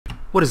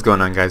What is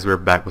going on, guys? We're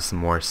back with some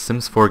more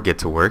Sims 4 Get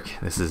to Work.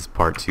 This is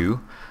part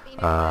 2.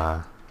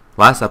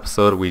 Last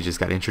episode we just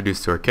got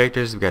introduced to our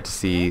characters. We got to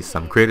see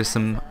some creative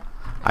sim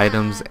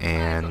items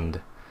and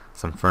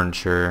some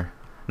furniture.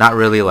 Not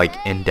really like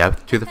in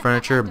depth to the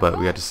furniture, but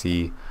we got to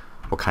see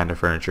what kind of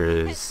furniture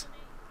is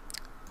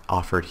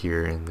offered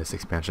here in this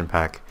expansion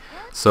pack.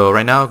 So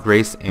right now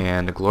Grace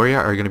and Gloria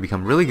are going to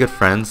become really good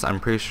friends.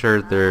 I'm pretty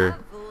sure they're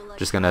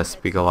just going to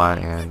speak a lot,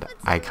 and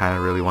I kind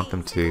of really want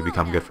them to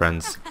become good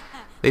friends.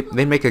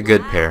 They make a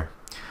good pair.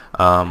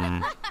 So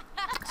I'm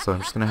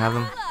just gonna have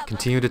them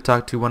continue to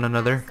talk to one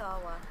another.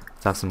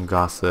 Let's have some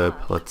gossip.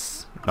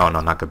 No,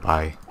 not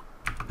goodbye.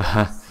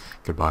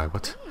 Goodbye.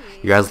 What?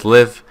 You guys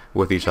live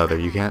with each other.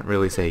 You can't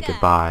really say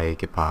goodbye.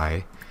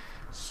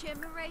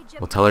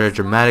 We'll tell her a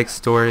dramatic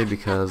story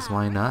because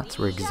why not?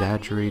 We're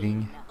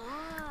exaggerating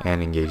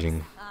and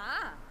engaging.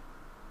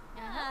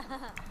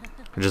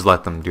 Just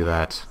let them do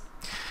that.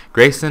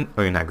 Grayson.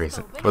 Oh, you're not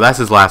Grayson. Well, that's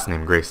his last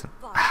name, Grayson.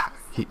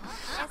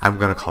 I'm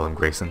gonna call him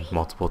Grayson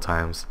multiple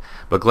times.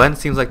 But Glen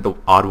seems like the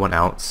odd one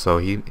out, so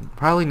he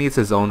probably needs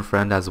his own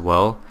friend as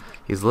well.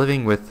 He's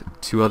living with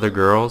 2 other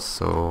girls,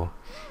 so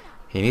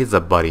he needs a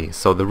buddy.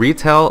 So the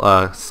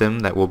retail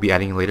sim that we'll be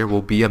adding later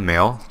will be a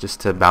male, just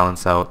to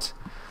balance out,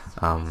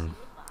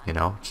 you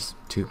know, just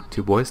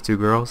two boys, 2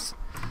 girls.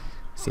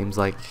 Seems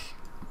like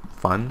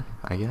fun,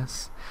 I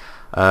guess.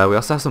 We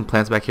also have some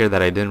plants back here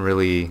that I didn't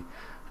really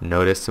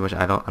notice too much.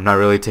 I'm not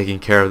really taking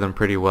care of them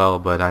pretty well,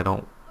 but I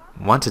don't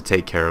want to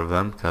take care of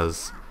them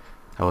because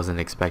I wasn't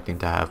expecting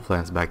to have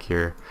plants back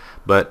here.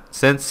 But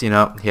since, you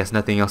know, he has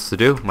nothing else to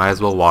do, might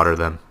as well water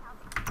them.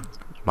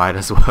 Might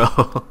as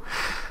well.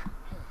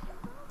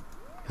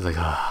 He's like,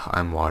 oh,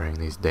 I'm watering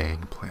these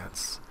dang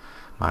plants.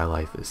 My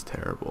life is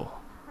terrible.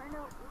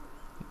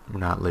 We're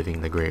not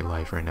living the great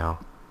life right now.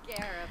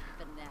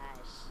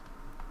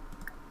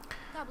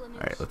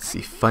 Alright, let's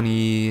see.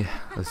 Funny.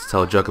 Let's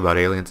tell a joke about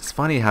aliens. It's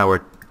funny how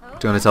we're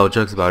going to tell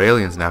jokes about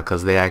aliens now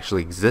because they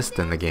actually exist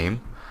in the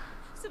game.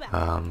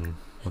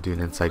 We'll do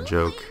an inside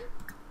joke.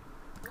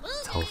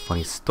 Tell a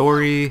funny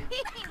story.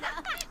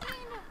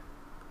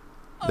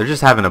 They're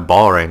just having a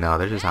ball right now.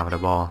 They're just having a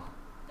ball.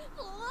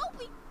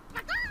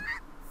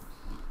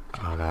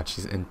 Oh god,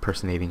 she's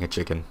impersonating a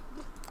chicken.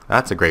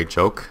 That's a great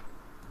joke.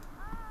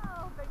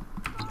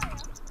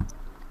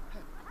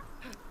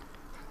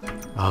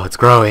 Oh, it's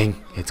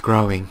growing. It's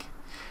growing.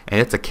 And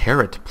it's a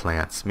carrot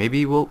plant.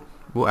 Maybe we'll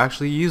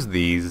actually use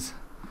these.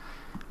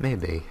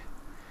 Maybe.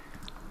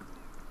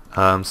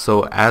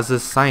 So as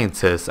a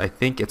scientist, I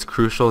think it's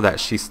crucial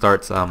that she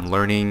starts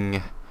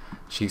learning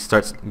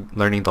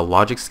the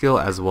logic skill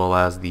as well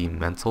as the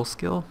mental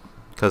skill,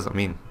 because I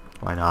mean,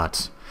 why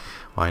not?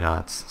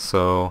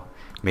 So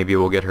maybe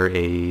we'll get her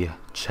a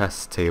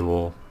chess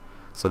table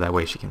so that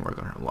way she can work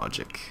on her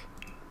logic.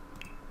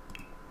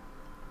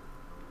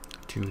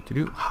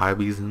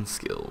 Hobbies and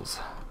skills.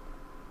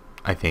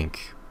 I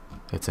think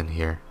it's in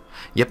here.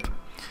 Yep.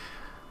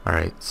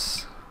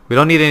 Alright. We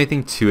don't need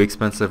anything too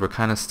expensive. We're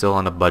kind of still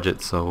on a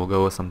budget, so we'll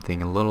go with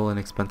something a little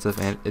inexpensive,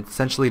 and it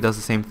essentially does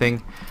the same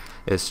thing.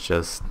 It's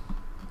just,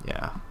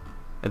 yeah,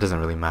 it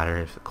doesn't really matter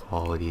if the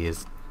quality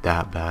is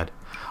that bad.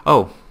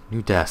 Oh,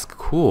 new desk.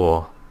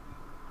 Cool.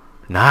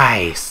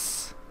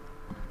 Nice.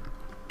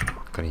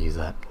 Gonna use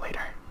that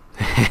later.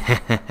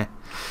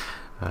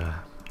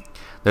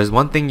 There's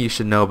one thing you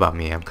should know about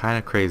me. I'm kind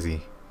of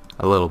crazy.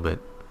 A little bit.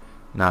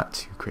 Not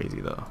too crazy,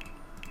 though.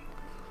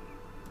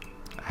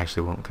 I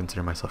actually won't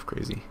consider myself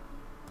crazy.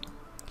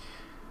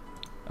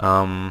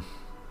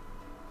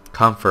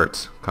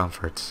 Comfort.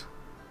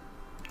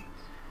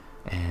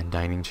 And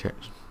dining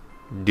chairs.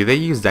 Do they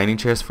use dining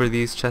chairs for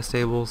these chess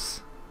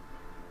tables?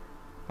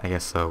 I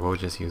guess so. We'll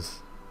just use,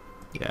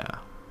 yeah.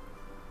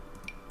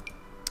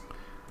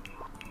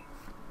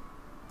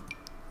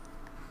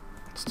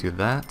 Let's do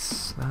that.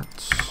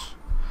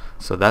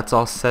 So that's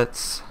all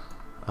set.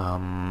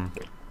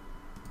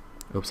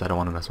 Oops, I don't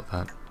want to mess with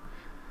that.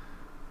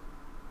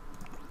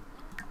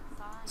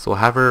 So we'll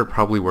have her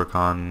probably work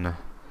on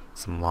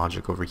some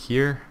logic over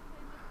here.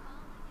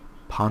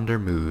 Ponder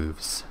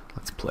moves.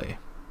 Let's play.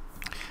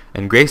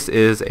 And Grace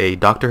is a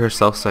doctor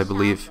herself, so I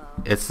believe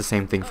it's the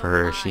same thing for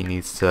her. She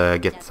needs to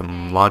get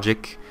some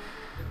logic.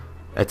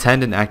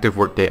 Attend an active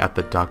workday at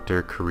the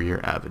Doctor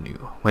Career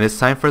Avenue. When it's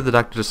time for the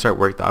doctor to start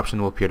work, the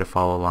option will appear to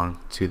follow along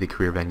to the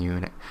career venue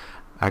and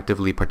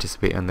actively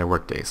participate in their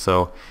workday.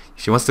 So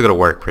she wants to go to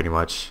work pretty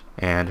much,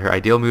 and her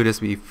ideal mood is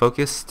to be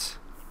focused.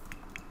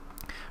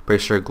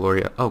 Pretty sure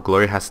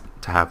Gloria has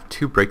to have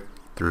 2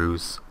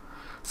 breakthroughs.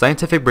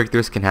 Scientific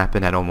breakthroughs can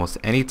happen at almost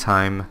any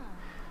time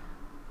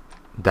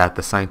that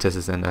the scientist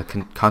is in a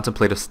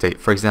contemplative state.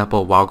 For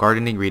example, while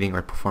gardening, reading,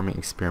 or performing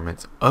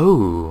experiments.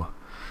 Oh,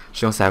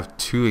 she wants to have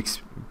 2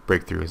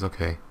 breakthroughs.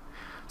 Okay,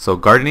 so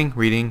gardening,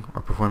 reading,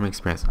 or performing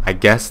experiments. I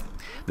guess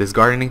this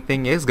gardening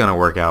thing is gonna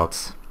work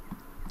out.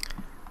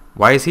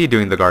 Why is he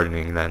doing the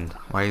gardening then?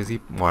 Why is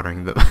he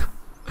watering the...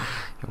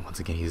 Once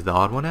again, he's the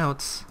odd one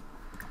out.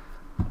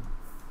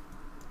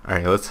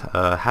 Alright, let's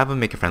have him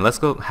make a friend. Let's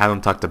go have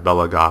him talk to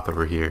Bella Goth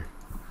over here.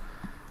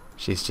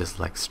 She's just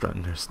like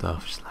strutting her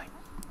stuff. She's like,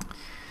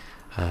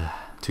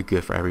 too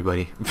good for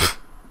everybody.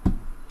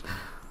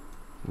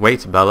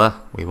 Wait,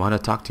 Bella, we want to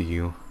talk to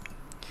you.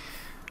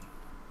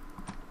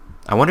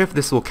 I wonder if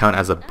this will count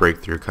as a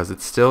breakthrough, because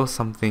it's still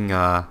something,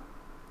 I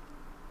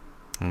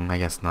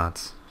guess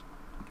not.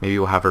 Maybe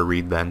we'll have her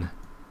read then.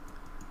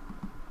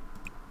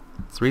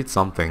 Let's read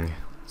something.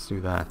 Let's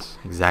do that.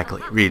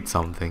 Exactly, read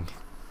something.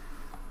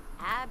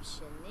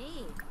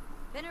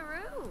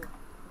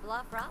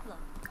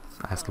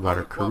 Ask about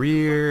her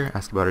career,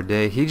 ask about her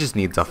day. He just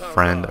needs a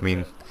friend. I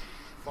mean,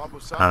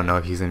 I don't know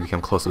if he's going to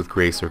become close with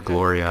Grace or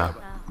Gloria.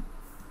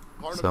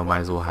 So might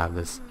as well have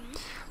this.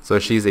 So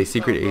she's a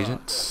secret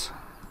agent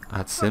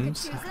at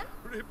Sims.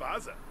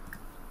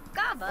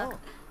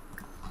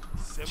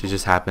 She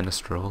just happened to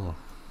stroll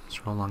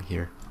along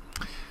here.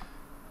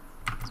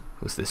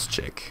 Who's this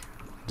chick?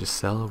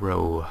 Giselle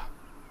Rowe.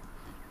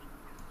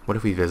 What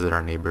if we visit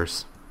our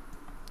neighbors?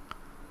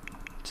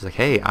 She's like,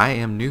 hey, I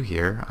am new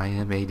here. I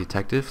am a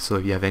detective, so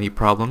if you have any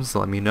problems,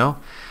 let me know.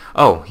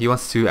 Oh, he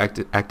wants to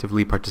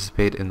actively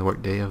participate in the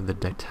workday of the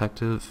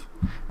detective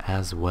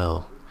as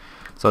well.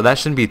 So that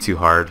shouldn't be too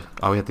hard.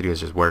 All we have to do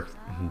is just work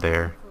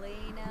there.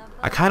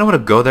 I kind of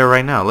want to go there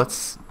right now.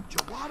 Let's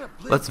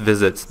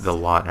visit the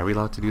lot. Are we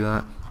allowed to do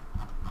that?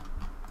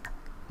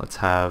 Let's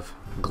have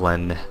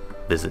Glen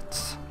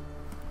visit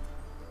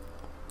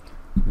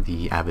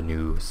the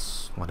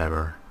avenues,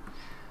 whatever.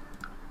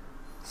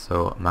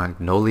 So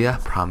Magnolia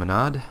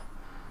Promenade.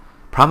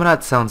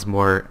 Promenade sounds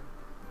more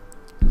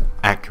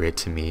accurate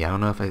to me. I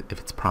don't know if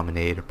it's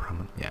promenade or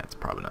promenade. Yeah, it's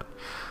promenade.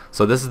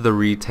 So this is the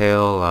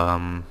retail.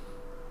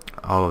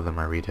 All of them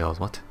are retails.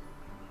 What?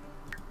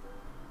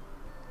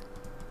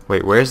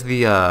 Wait, where's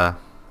the?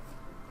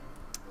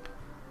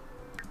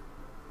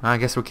 I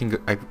guess we can.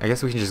 I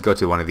guess we can just go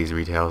to one of these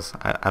retails.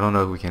 I don't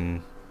know if we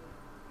can.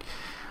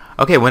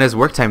 Okay, when it's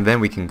work time, then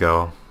we can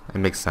go. It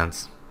makes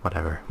sense.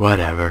 Whatever.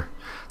 Whatever.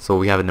 So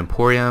we have an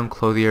Emporium,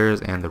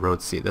 Clothiers, and the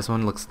Road Seat. This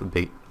one looks the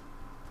big.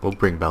 We'll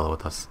bring Bella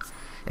with us.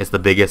 It's the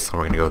biggest, so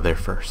we're gonna go there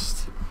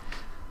first.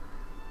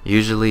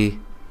 Usually,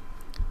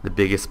 the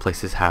biggest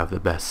places have the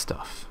best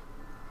stuff.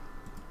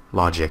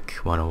 Logic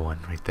 101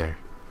 right there.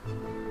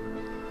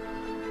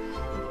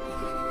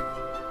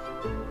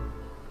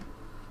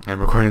 I'm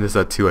recording this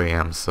at 2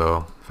 a.m.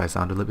 so if I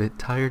sound a little bit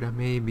tired, I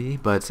may be,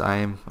 but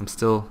I'm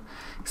still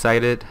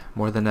excited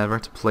more than ever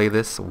to play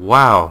this.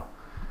 Wow.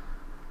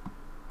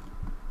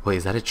 Wait,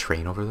 is that a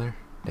train over there?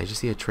 Did I just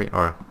see a train?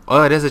 Or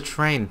oh, it is a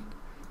train.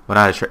 Well,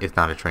 not a train. It's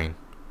not a train.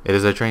 It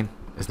is a train.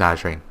 It's not a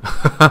train.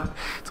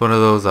 It's one of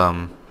those.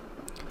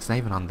 It's not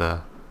even on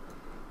the.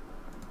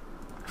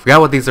 I forgot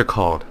what these are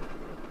called.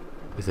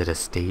 Is it a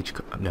stage?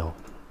 No.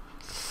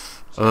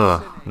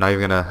 Ugh. I'm not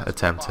even gonna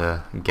attempt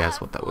to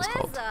guess what that was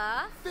called.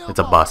 It's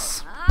a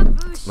bus.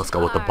 Let's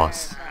go with the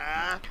bus.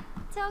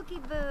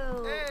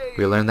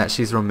 We learned that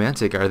she's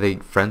romantic. Are they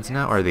friends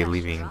now, or are they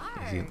leaving?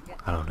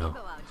 I don't know.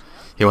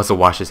 He wants to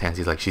wash his hands.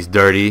 He's like, she's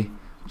dirty.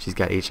 She's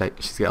got HIV.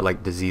 She's got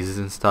like diseases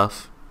and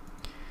stuff.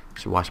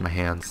 Should wash my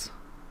hands.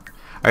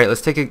 All right, let's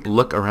take a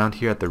look around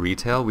here at the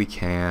retail. We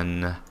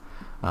can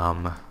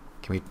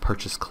we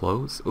purchase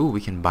clothes? Ooh,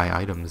 we can buy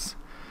items.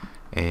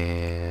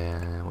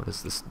 And what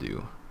does this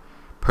do?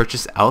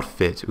 Purchase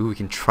outfit. Ooh, we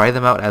can try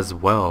them out as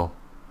well.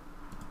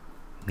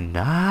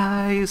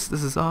 Nice.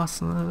 This is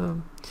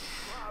awesome.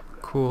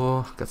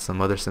 Cool. Got some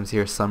other Sims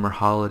here. Summer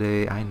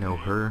Holiday. I know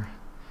her.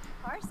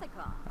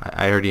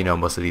 I already know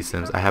most of these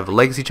Sims. I have the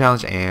Legacy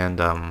Challenge and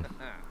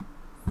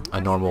a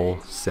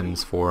normal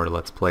Sims 4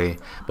 Let's Play.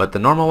 But the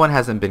normal one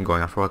hasn't been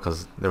going on for a while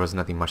because there was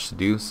nothing much to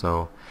do.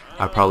 So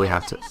I'm probably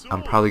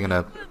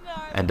gonna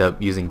end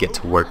up using Get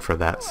to Work for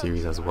that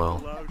series as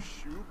well.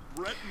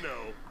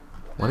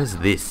 What is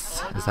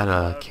this? Is that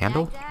a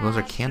candle? Those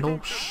are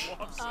candles?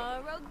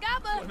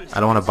 I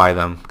don't want to buy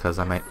them because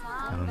I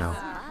don't know.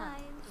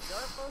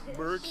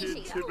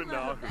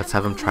 Let's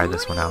have him try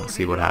this one out and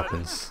see what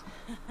happens.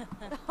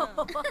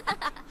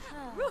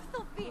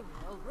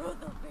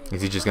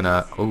 Is he just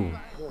gonna... Oh.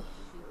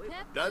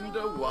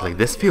 Like,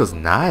 this feels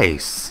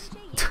nice.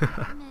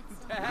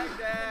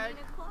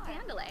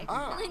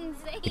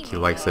 I think he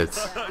likes it.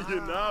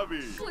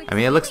 I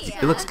mean, it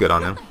looks good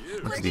on him.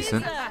 Looks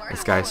decent.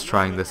 This guy's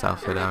trying this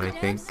outfit out, I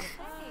think.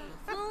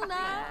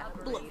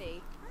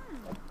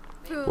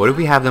 What if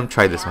we have them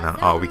try this one out?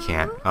 Oh, we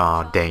can't.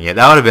 Oh, dang it.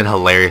 That would have been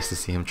hilarious to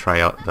see him try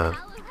out the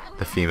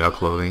female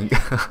clothing.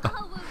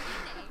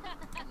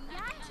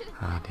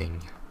 Ah,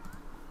 dang.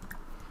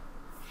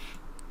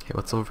 Okay,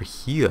 what's over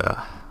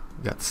here?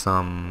 We got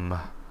some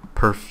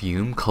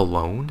perfume,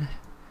 cologne.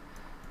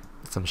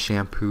 Some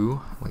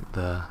shampoo, like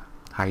the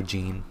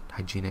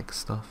hygienic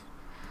stuff.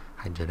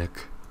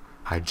 Hygienic.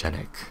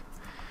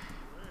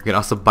 You can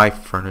also buy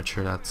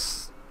furniture.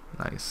 That's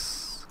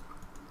nice.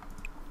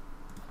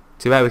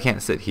 Too bad we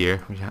can't sit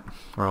here.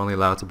 We're only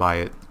allowed to buy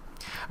it.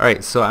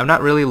 Alright, so I'm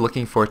not really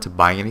looking forward to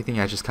buying anything.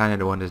 I just kind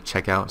of wanted to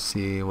check out,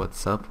 see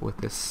what's up with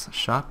this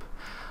shop.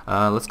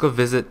 Let's go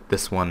visit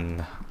this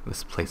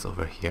place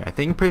over here. I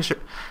think pretty sure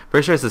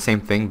it's the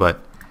same thing,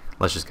 but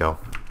let's just go.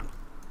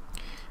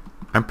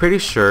 I'm pretty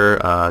sure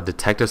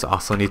detectives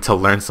also need to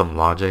learn some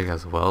logic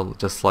as well,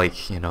 just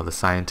like, you know, the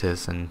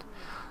scientists and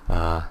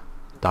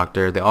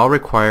doctor. They all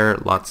require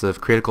lots of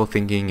critical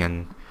thinking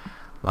and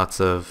lots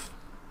of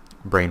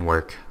brain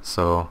work.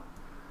 So,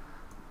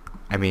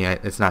 I mean,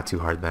 it's not too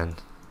hard then.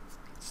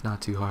 It's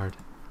not too hard.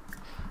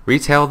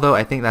 Retail, though,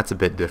 I think that's a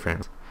bit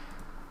different.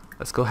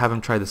 Let's go have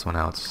him try this one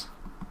out.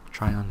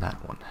 Try on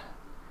that one.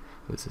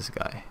 Who's this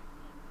guy?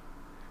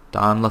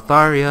 Don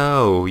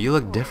Lothario, you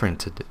look different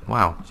today.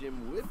 Wow.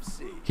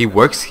 He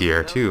works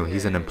here too.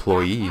 He's an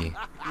employee.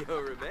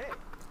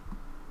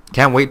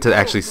 Can't wait to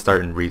actually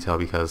start in retail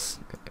because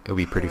it'll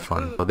be pretty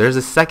fun. So there's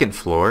a second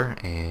floor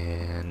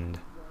and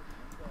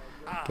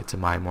get to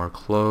buy more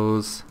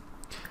clothes.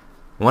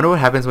 I wonder what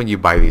happens when you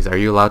buy these. Are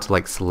you allowed to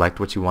like select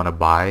what you want to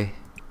buy?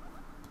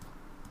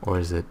 Or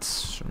is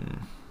it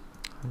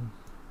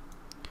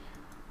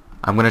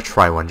I'm gonna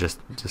try one just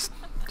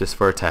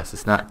for a test.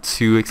 It's not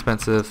too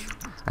expensive.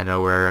 I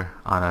know we're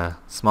on a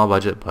small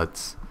budget,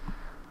 but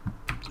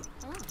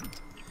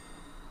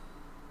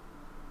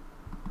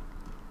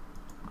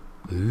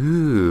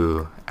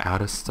ooh,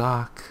 out of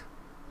stock.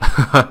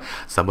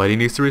 Somebody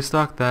needs to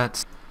restock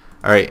that.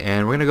 Alright,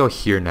 and we're gonna go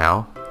here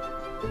now.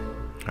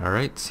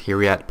 Alright, here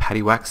we're at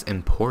Pattywax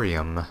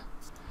Emporium.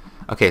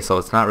 Okay, so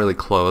it's not really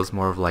clothes,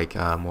 more of like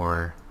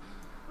more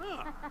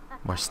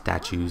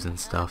statues and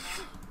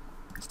stuff.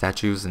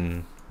 Statues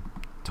and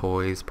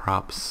toys,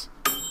 props.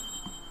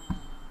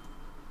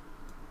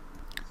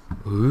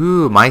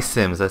 Ooh, My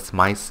Sims. That's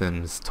My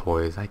Sims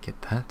toys. I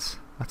get that.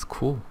 That's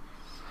cool.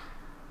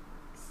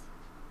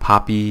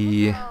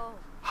 Poppy,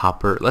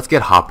 Hopper. Let's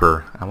get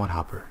Hopper. I want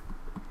Hopper.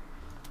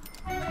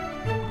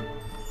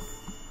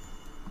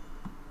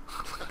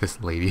 Look at this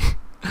lady.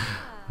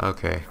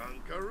 Okay.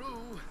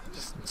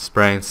 Just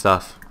spraying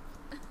stuff.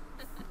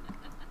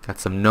 Got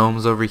some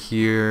gnomes over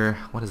here.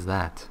 What is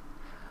that?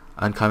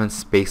 Uncommon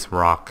space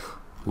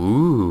rock.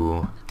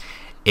 Ooh.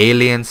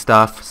 Alien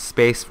stuff.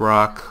 Space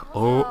rock.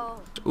 Oh.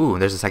 Ooh,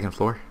 there's a second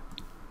floor.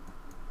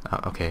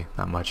 Okay,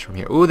 not much from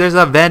here. Ooh, there's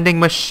a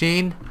vending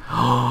machine.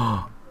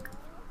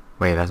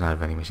 Wait, that's not a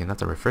vending machine.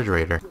 That's a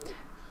refrigerator.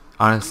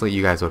 Honestly,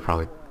 you guys would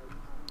probably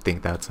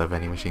think that's a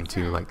vending machine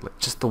too. Like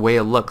just the way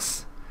it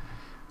looks.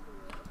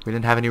 We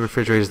didn't have any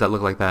refrigerators that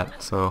look like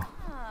that, so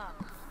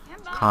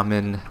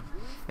common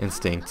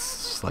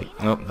instincts. Just like,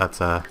 oh, that's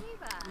a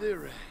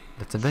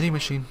vending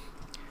machine.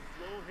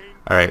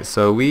 Alright,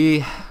 so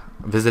we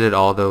visited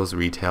all those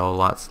retail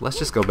lots. Let's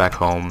just go back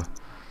home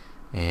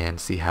and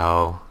see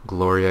how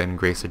Gloria and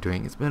Grace are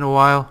doing. It's been a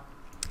while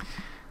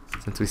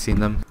since we've seen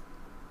them.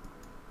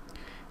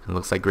 It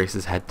looks like Grace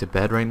is head to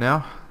bed right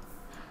now.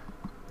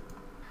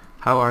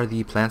 How are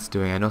the plants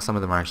doing? I know some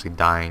of them are actually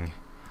dying.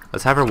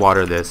 Let's have her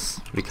water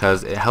this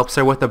because it helps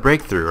her with the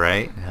breakthrough,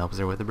 right? It helps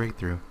her with the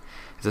breakthrough.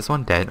 Is this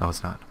one dead? Oh,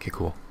 it's not. Okay,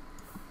 cool.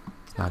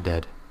 It's not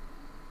dead.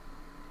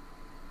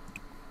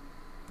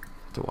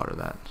 Have to water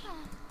that.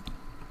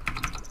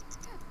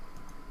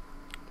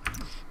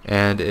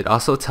 And it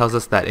also tells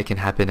us that it can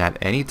happen at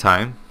any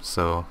time,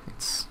 so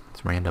it's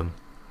random.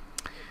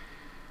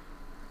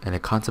 And a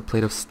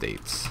contemplative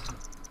state.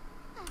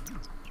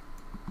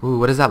 Ooh,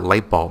 what does that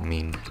light bulb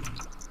mean?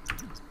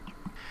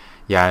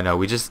 Yeah, I know,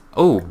 we just...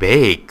 Oh,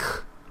 bake!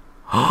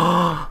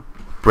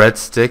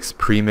 Breadsticks,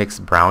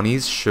 pre-mixed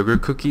brownies, sugar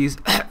cookies.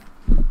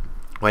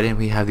 Why didn't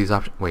we have these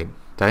options? Wait,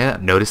 did I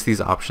not notice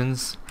these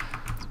options?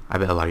 I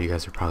bet a lot of you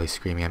guys are probably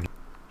screaming at me.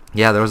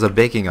 Yeah, there was a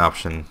baking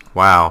option.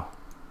 Wow.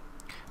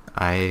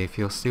 I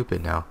feel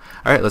stupid now.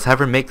 Alright, let's have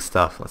her make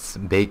stuff. Let's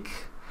bake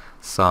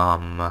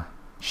some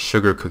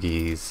sugar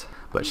cookies.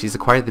 But she's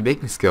acquired the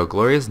baking skill.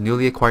 Gloria's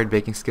newly acquired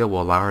baking skill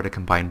will allow her to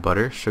combine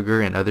butter,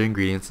 sugar, and other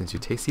ingredients into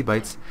tasty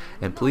bites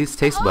and please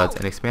taste buds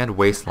and expand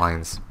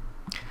waistlines.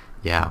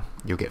 Yeah,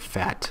 you'll get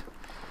fat.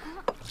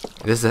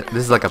 This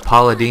is like a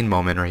Paula Deen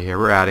moment right here.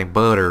 We're adding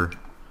butter.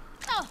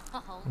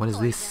 What is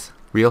this?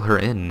 Reel her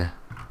in.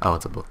 Oh,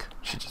 it's a book.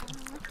 She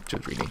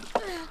was reading.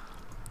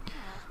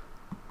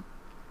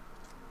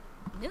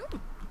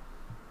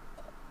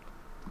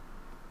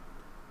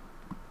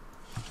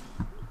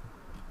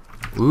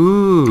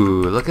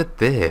 Ooh, look at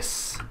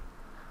this.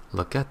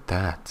 Look at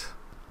that.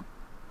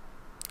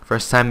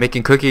 First time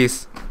making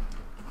cookies.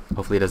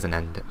 Hopefully it doesn't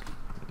end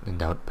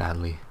out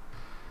badly.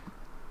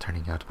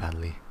 Turning out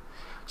badly.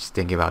 Just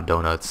thinking about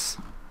donuts.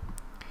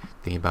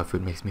 Thinking about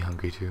food makes me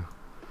hungry too.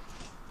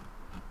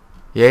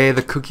 Yay,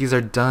 the cookies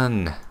are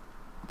done.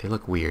 They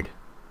look weird.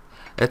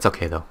 It's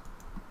okay though.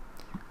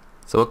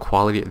 So what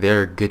quality?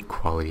 They're good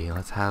quality.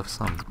 Let's have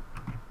some.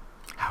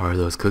 How are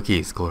those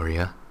cookies,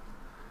 Gloria?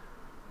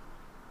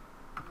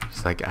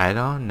 She's like, I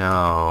don't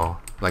know.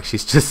 Like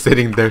she's just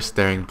sitting there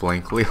staring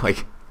blankly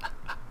like.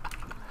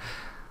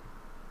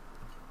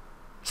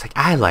 She's like,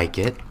 I like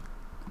it.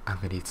 I'm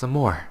gonna eat some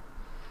more.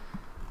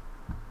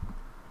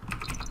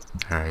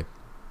 Alright.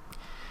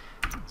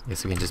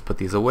 Guess we can just put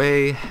these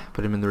away.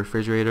 Put them in the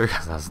refrigerator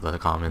because that's the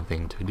common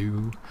thing to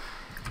do.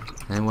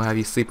 And we'll have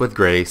you sleep with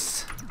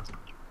Grace.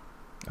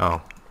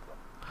 Oh.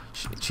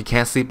 She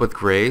can't sleep with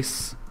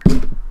Grace.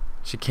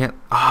 She can't.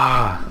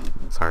 Ah!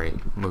 Sorry.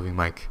 Moving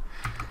mic.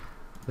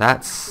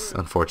 That's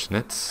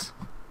unfortunate.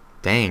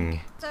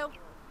 Dang.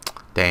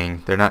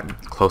 Dang, they're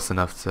not close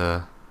enough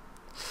to...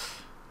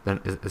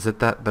 Is it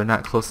that they're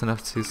not close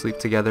enough to sleep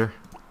together?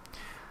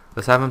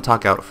 Let's have them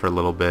talk out for a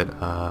little bit.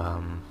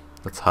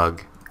 Let's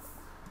hug.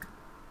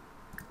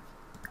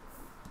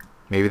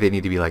 Maybe they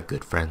need to be like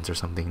good friends or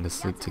something to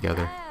sleep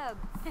together.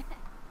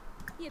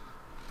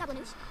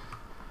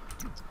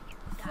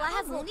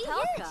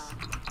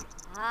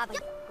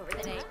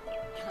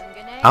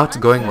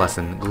 Outgoing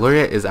lesson.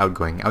 Gloria is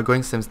outgoing.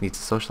 Outgoing Sims need to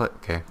socialize.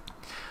 Okay.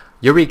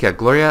 Eureka!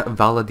 Gloria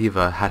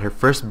Valadiva had her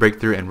first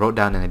breakthrough and wrote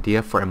down an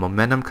idea for a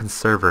momentum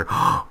conserver.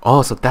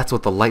 Oh, so that's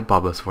what the light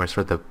bulb was for. It's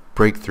for the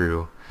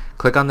breakthrough.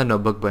 Click on the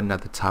notebook button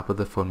at the top of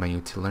the phone menu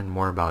to learn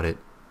more about it.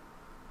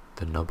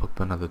 The notebook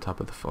button at the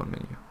top of the phone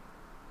menu.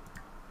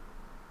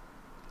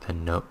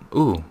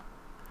 Ooh.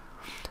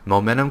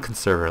 Momentum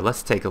conserver.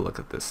 Let's take a look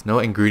at this. No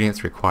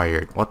ingredients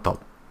required. What the?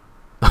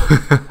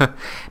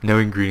 No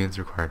ingredients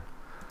required.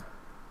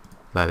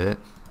 Is that it?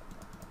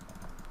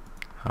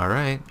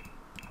 Alright.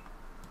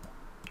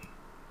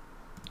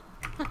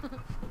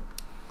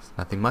 It's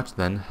nothing much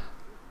then.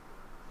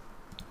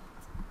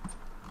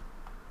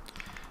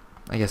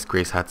 I guess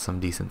Grace had some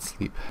decent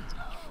sleep.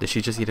 Did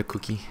she just eat a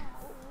cookie?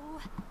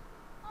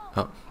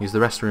 Oh, use the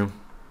restroom.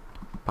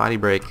 Potty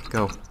break.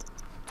 Go.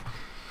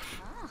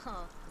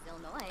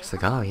 She's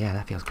like, oh yeah,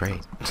 that feels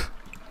great.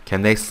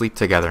 Can they sleep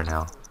together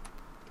now?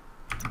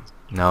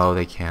 No,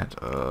 they can't.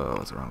 Oh,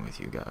 what's wrong with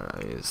you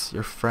guys?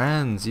 You're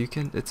friends. You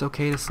can. It's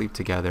okay to sleep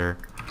together.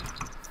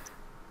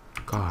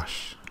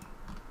 Gosh.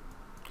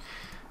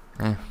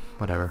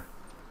 Whatever.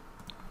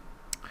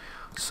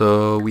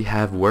 So we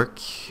have work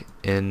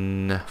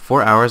in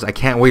 4 hours. I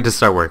can't wait to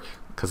start work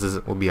because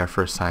this will be our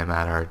first time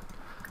at our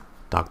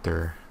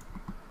doctor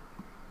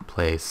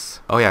place.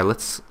 Oh yeah,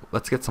 let's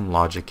get some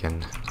logic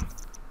in.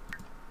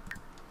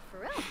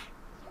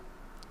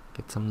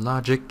 Get some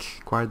logic.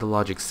 Acquire the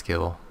logic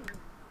skill.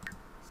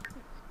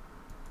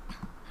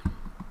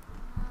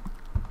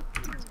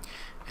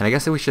 And I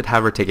guess that we should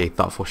have her take a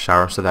thoughtful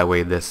shower so that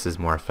way this is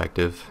more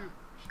effective.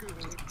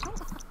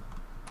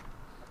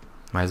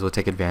 Might as well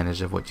take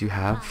advantage of what you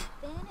have.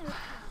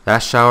 That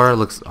shower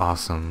looks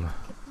awesome.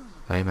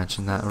 Did I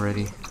mention that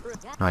already?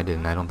 No, I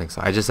didn't. I don't think so.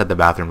 I just said the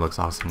bathroom looks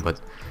awesome, but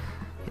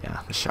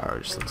yeah, the shower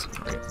just looks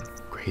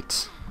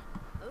great.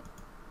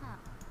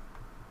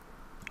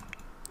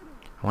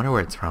 I wonder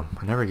where it's from.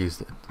 I never used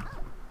it.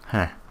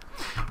 Huh.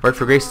 Work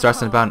for Grace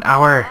starts in about an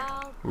hour.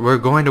 We're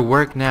going to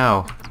work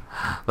now.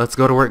 Let's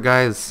go to work,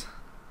 guys.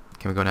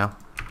 Can we go now?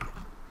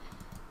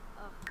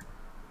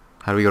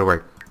 How do we go to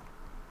work?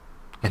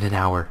 In an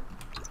hour.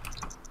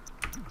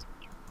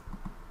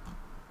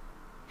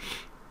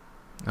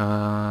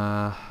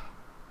 I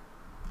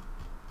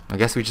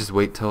guess we just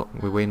wait till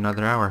we wait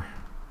another hour.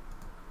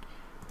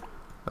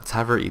 Let's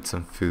have her eat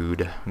some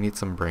food. We need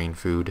some brain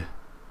food.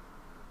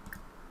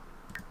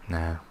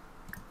 Nah.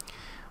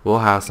 We'll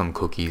have some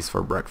cookies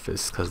for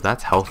breakfast because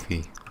that's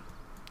healthy.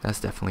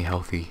 That's definitely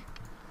healthy.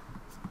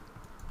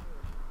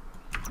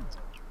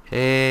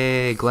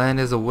 Hey, Glen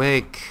is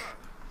awake.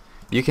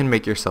 You can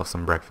make yourself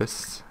some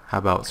breakfast. How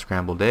about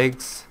scrambled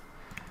eggs?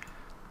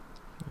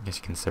 I guess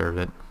you can serve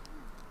it.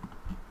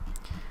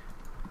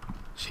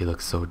 She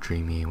looks so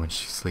dreamy when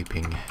she's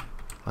sleeping.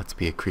 Let's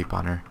be a creep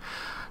on her.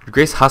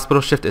 Grace's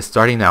hospital shift is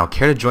starting now.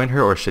 Care to join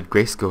her or should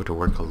Grace go to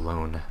work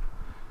alone?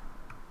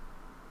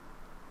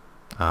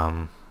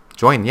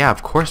 Join? Yeah,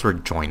 of course we're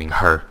joining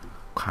her.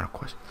 What kind of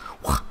question?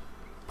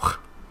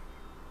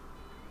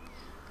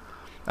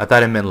 I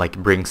thought it meant like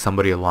bring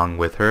somebody along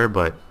with her,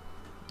 but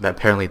that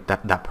apparently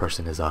that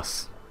person is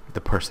us.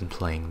 The person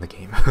playing the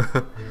game.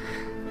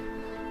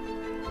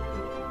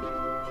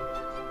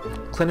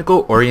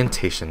 Clinical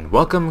orientation.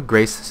 Welcome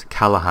Grace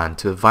Callahan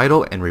to a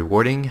vital and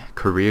rewarding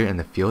career in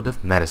the field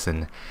of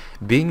medicine.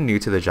 Being new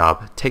to the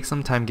job, take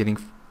some time getting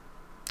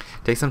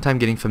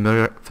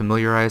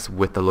familiarized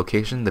with the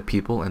location, the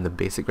people, and the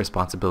basic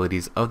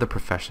responsibilities of the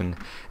profession.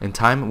 In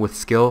time, with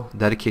skill,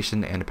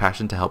 dedication, and a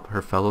passion to help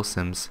her fellow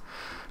Sims,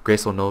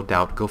 Grace will no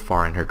doubt go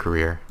far in her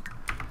career.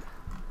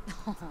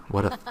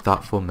 What a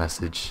thoughtful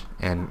message.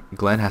 And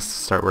Glen has to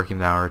start working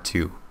an hour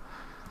too.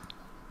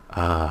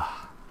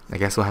 I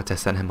guess we'll have to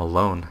send him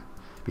alone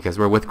because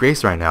we're with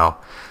Grace right now.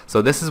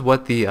 So this is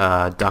what the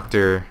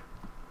doctor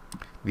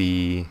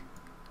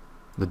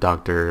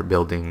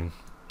building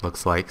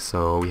looks like.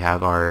 So we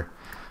have of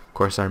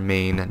course our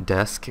main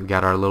desk. We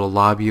got our little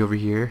lobby over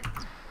here.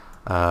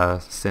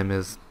 Sim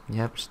is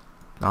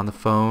on the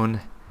phone.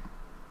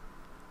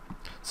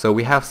 So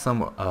we have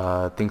some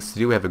things to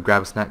do. We have to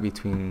grab a snack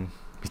between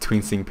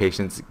seeing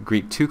patients,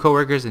 greet 2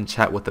 coworkers, and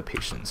chat with the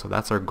patient. So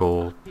that's our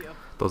goal.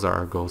 Those are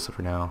our goals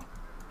for now.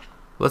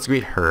 Let's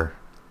greet her.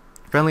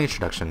 Friendly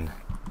introduction.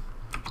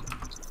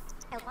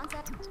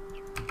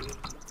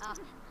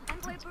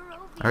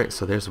 Alright,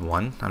 so there's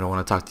one. I don't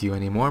want to talk to you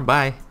anymore.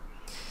 Bye.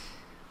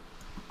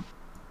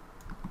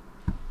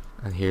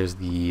 And here's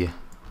the...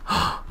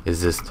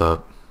 Is this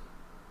the...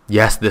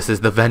 Yes, this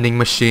is the vending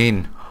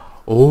machine.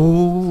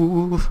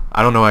 Oh,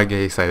 I don't know why I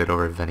get excited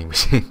over a vending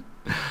machine.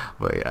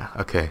 But yeah,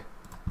 okay.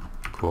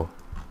 cool.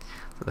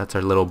 So that's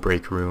our little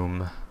break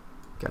room.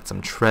 Got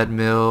some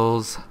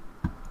treadmills.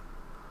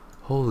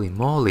 Holy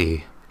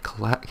moly.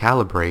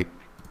 Calibrate.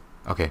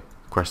 Okay,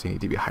 of course they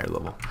need to be a higher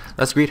level.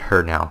 Let's greet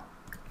her now.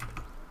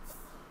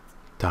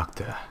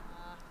 Doctor.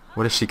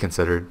 What is she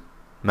considered?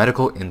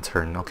 Medical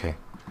intern. Okay.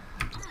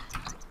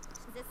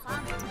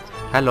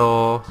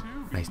 Hello.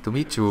 Nice to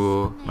meet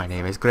you. My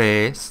name is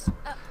Grace.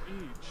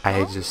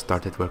 I just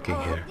started working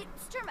here.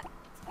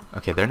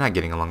 Okay, they're not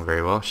getting along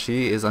very well.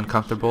 She is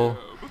uncomfortable,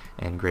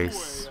 and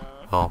Grace,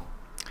 well,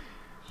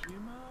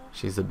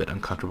 she's a bit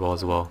uncomfortable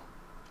as well.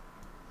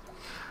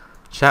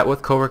 Chat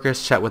with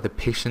coworkers, chat with the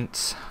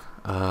patient.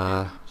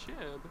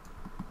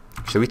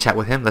 Should we chat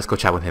with him? Let's go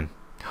chat with him.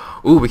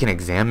 Ooh, we can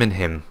examine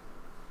him.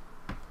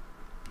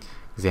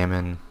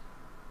 Examine.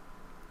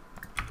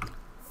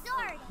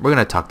 We're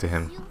gonna talk to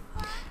him.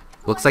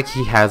 Looks like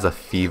he has a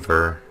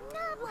fever.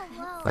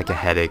 Like a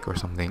headache or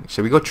something.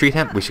 Should we go treat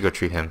him? We should go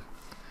treat him.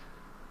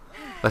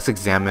 Let's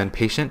examine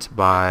patient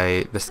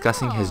by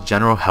discussing his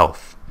general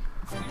health.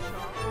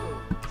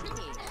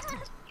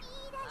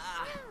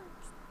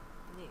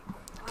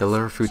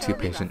 Deliver food to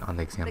patient on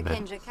the exam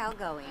bed.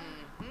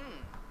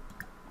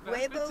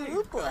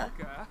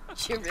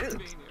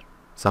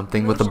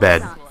 Something with the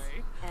bed.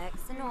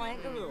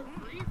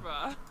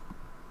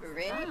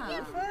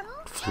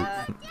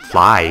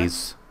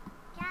 Flies?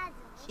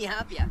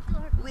 I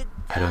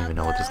don't even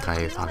know what this guy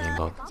is talking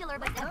about.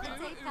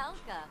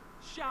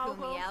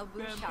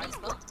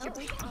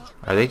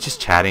 Are they just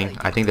chatting?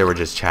 I think they were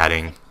just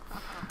chatting.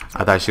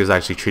 I thought she was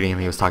actually treating him.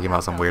 He was talking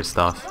about some weird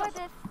stuff.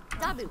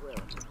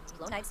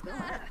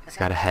 He's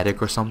got a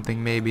headache or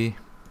something, maybe.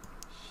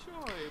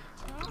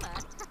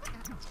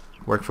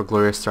 Work for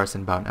Gloria starts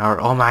in about an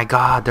hour. Oh my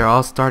god, they're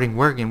all starting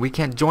work and we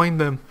can't join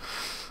them.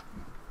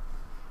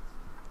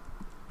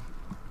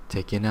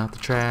 Taking out the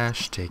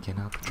trash, taking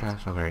out the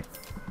trash. Alright.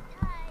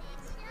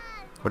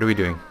 What are we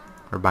doing?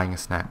 We're buying a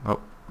snack. Oh.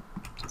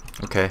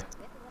 Okay.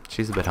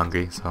 She's a bit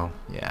hungry, so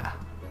yeah.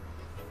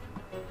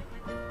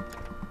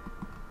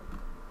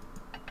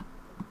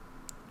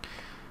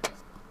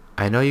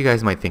 I know you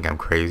guys might think I'm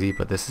crazy,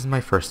 but this is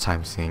my first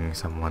time seeing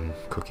someone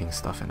cooking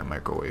stuff in a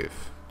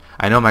microwave.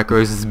 I know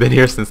microwaves has been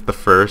here since the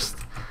first,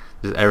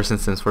 just ever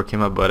since Sims 4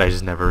 came out, but I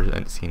just never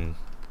seen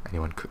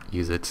anyone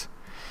use it.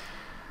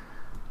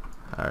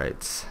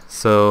 Alright,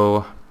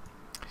 so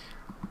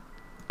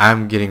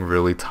I'm getting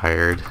really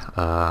tired.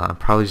 I'm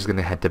probably just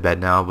gonna head to bed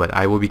now, but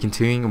I will be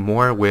continuing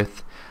more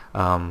with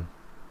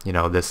you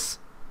know, this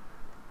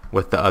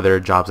with the other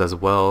jobs as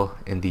well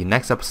in the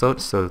next episode,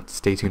 so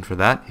stay tuned for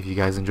that. If you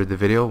guys enjoyed the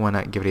video, why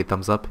not give it a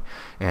thumbs up,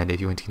 and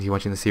if you want to continue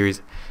watching the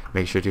series,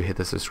 make sure to hit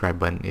the subscribe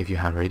button if you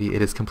haven't already.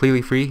 It is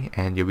completely free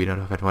and you'll be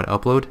notified when I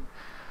upload.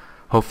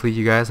 Hopefully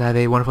you guys have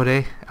a wonderful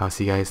day. I'll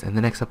see you guys in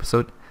the next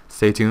episode.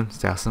 Stay tuned,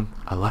 stay awesome.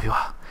 I love you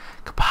all.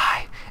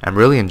 Goodbye. I'm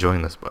really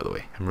enjoying this, by the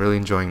way. I'm really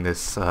enjoying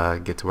this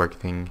get to work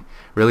thing.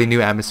 Really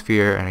new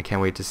atmosphere, and I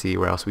can't wait to see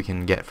where else we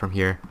can get from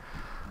here.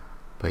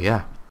 But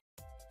yeah.